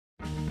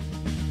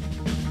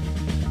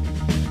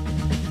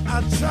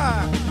I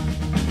try.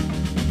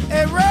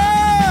 Hey,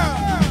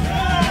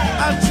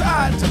 I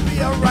try to be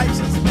a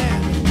righteous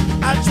man.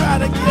 I try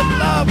to give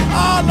love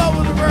all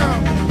over the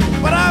world,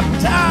 but I'm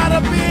tired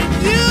of being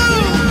you.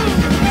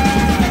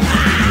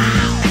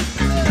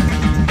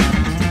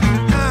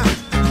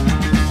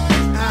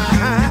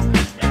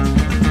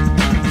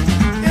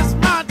 It's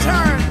my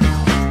turn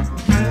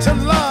to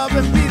love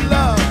and be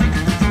loved.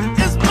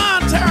 It's my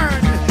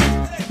turn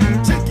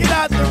to get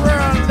out the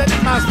world and let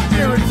my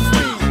spirit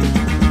free.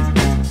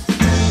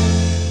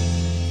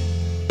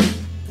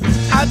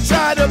 I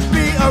try to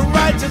be a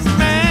righteous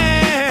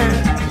man.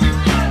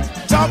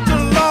 Talk to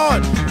the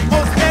Lord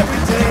most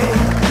every day.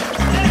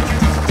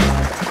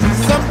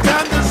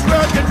 Sometimes this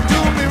world can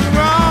do me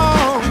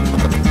wrong.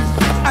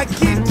 I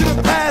keep to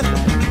the path,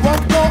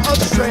 won't go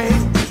astray.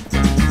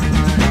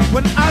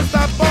 When I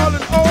start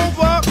falling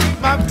over,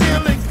 my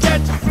feelings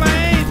catch a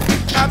flame.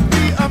 I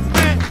be a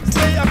man,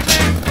 stay a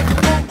man, but you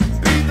won't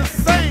be the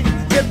same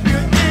if you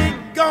ain't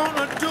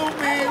gonna do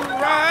me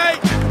right.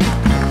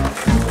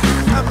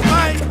 I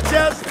might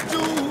just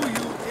do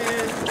you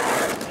in.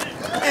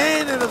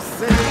 Ain't it a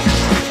sin?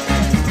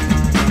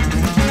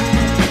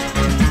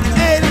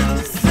 Ain't it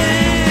a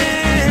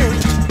sin?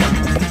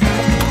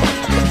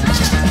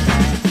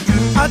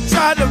 I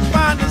try to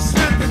find the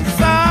strength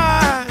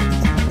inside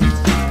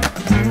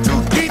to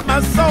keep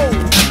my soul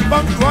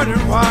from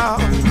running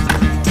wild.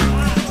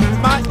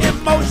 My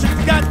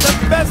emotions got the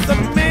best of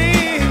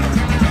me.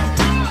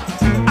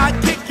 I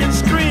kick and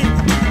scream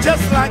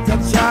just like a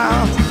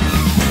child.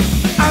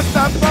 I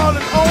start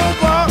falling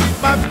over,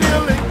 my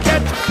feeling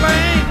catch a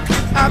flame.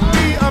 I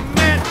be a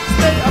man,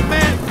 stay a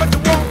man, but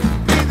you won't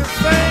be the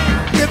same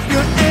if you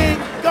ain't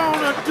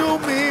gonna do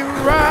me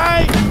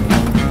right.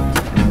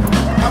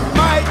 I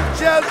might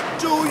just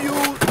do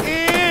you